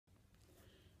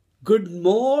Good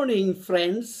morning,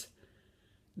 friends.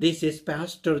 This is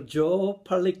Pastor Joe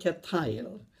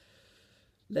Palikathail.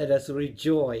 Let us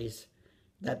rejoice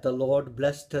that the Lord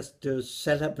blessed us to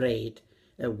celebrate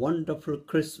a wonderful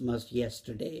Christmas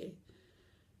yesterday.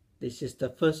 This is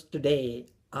the first day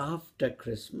after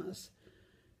Christmas.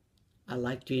 I'd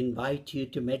like to invite you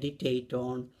to meditate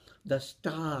on the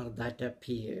star that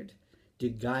appeared to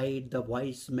guide the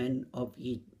wise men of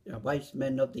the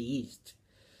East.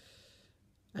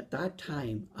 At that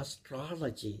time,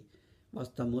 astrology was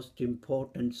the most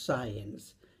important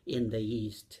science in the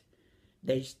East.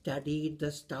 They studied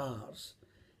the stars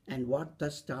and what the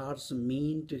stars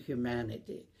mean to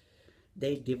humanity.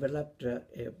 They developed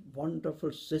a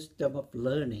wonderful system of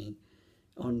learning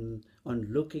on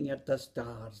looking at the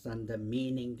stars and the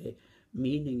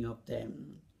meaning of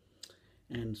them.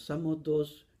 And some of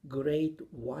those great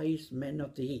wise men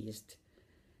of the East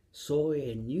saw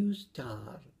a new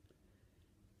star,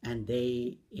 and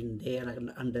they, in their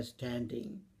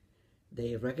understanding,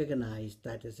 they recognized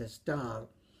that as a star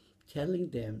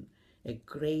telling them a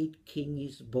great king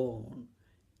is born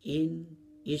in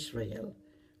Israel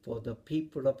for the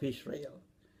people of Israel.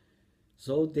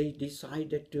 So they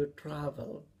decided to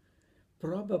travel.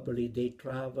 Probably they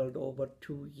traveled over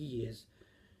 2 years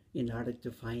in order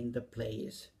to find the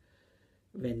place.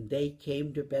 When they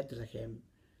came to Bethlehem,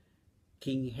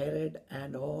 King Herod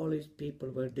and all his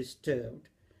people were disturbed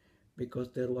because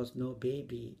there was no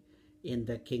baby in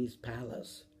the king's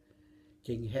palace.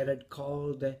 King Herod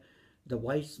called the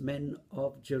wise men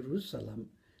of Jerusalem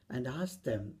and asked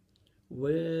them,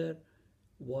 where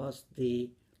was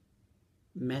the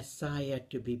Messiah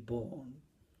to be born?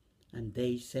 And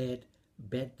they said,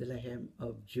 Bethlehem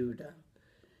of Judah.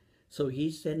 So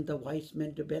he sent the wise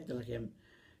men to Bethlehem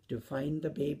to find the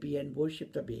baby and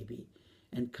worship the baby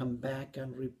and come back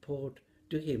and report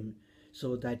to him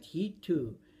so that he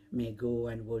too may go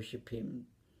and worship him.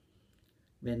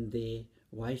 When the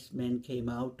wise men came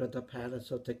out of the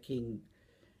palace of the king,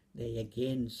 they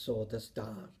again saw the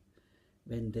star.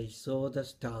 When they saw the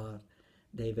star,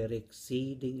 they were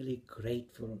exceedingly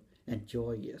grateful and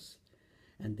joyous.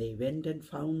 And they went and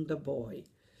found the boy,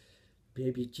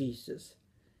 baby Jesus,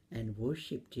 and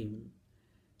worshipped him,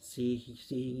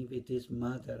 seeing with his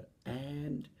mother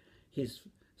and his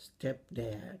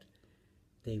stepdad.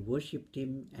 They worshipped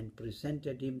him and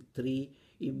presented him 3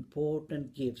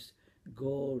 important gifts: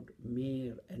 gold,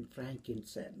 myrrh, and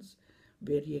frankincense,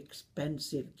 very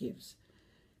expensive gifts.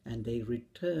 And they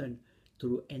returned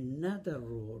through another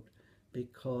road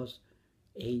because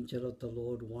angel of the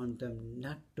Lord warned them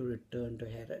not to return to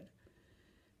Herod.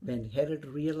 When Herod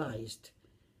realized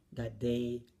that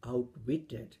they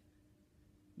outwitted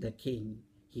the king,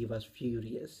 he was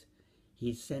furious.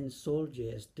 He sent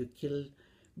soldiers to kill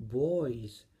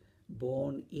boys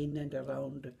born in and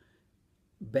around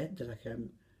Bethlehem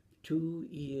 2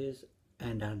 years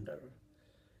and under.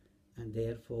 And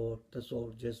therefore the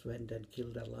soldiers went and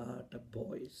killed a lot of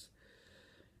boys.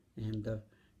 And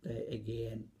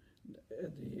again,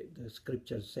 the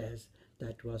scripture says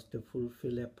that was to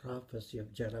fulfill a prophecy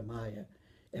of Jeremiah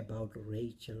about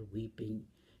Rachel weeping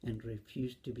and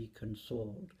refused to be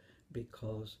consoled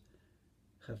because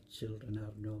her children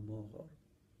are no more.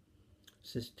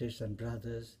 Sisters and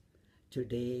brothers,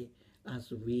 today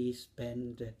as we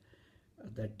spend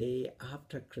the day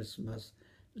after Christmas,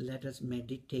 let us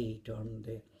meditate on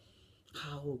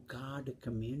how God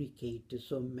communicates to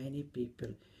so many people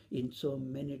in so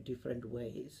many different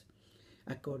ways,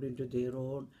 according to their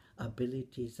own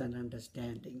abilities and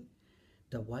understanding.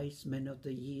 The wise men of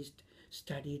the East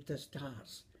studied the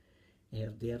stars,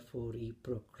 and therefore he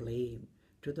proclaimed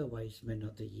to the wise men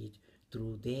of the East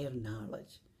through their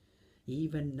knowledge.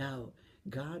 Even now,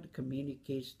 God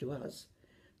communicates to us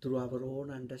through our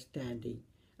own understanding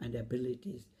and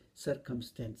abilities,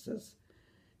 circumstances.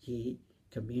 He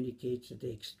communicates to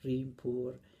the extreme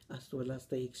poor as well as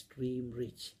the extreme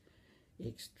rich,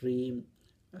 extreme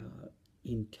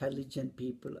intelligent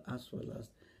people as well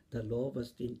as the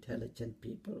lowest intelligent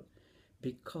people,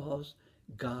 because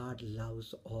God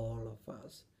loves all of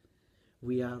us.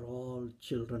 We are all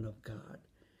children of God.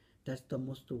 That's the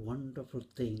most wonderful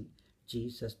thing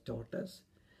Jesus taught us.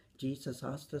 Jesus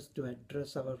asked us to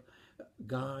address our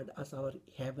God as our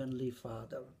Heavenly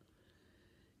Father.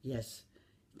 Yes,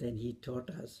 then he taught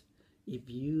us, if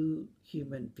you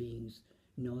human beings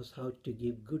knows how to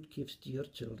give good gifts to your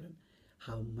children,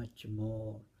 how much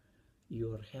more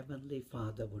your Heavenly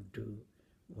Father would do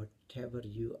whatever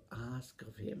you ask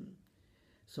of him.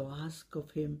 So ask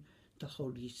of him the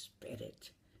Holy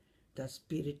Spirit, the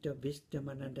spirit of wisdom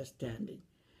and understanding,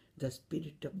 the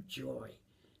spirit of joy,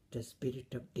 the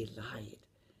spirit of delight,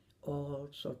 all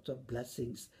sorts of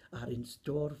blessings are in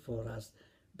store for us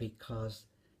because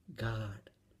God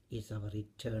is our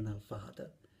eternal Father.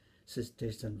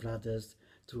 Sisters and brothers,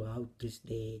 throughout this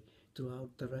day,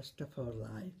 throughout the rest of our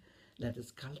life, let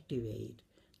us cultivate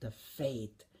the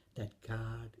faith that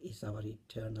God is our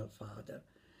eternal Father.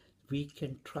 We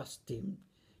can trust Him.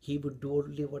 He would do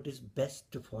only what is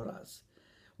best for us.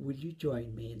 Will you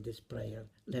join me in this prayer?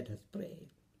 Let us pray.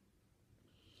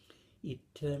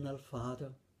 Eternal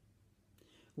Father,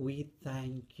 we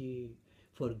thank you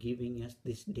for giving us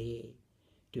this day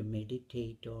to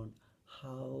meditate on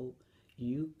how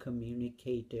you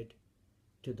communicated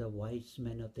to the wise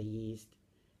men of the East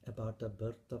about the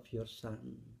birth of your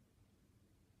Son.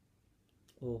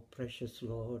 Oh, precious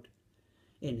Lord,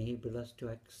 enable us to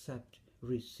accept,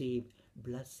 receive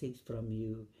blessings from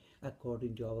you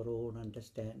according to our own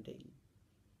understanding.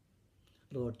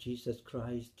 Lord Jesus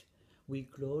Christ, we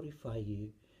glorify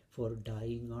you for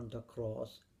dying on the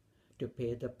cross to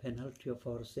pay the penalty of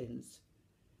our sins.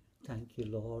 Thank you,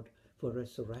 Lord, for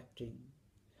resurrecting,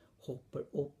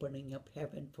 opening up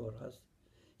heaven for us,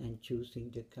 and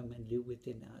choosing to come and live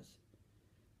within us.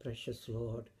 Precious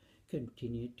Lord,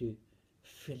 continue to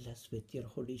fill us with your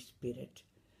Holy Spirit.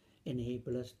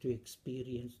 Enable us to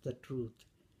experience the truth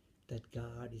that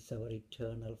God is our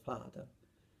eternal Father.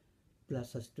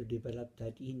 Bless us to develop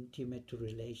that intimate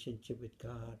relationship with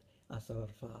God as our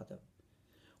Father.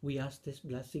 We ask this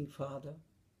blessing, Father,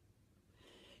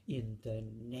 in the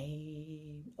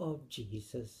name of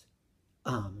Jesus.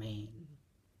 Amen.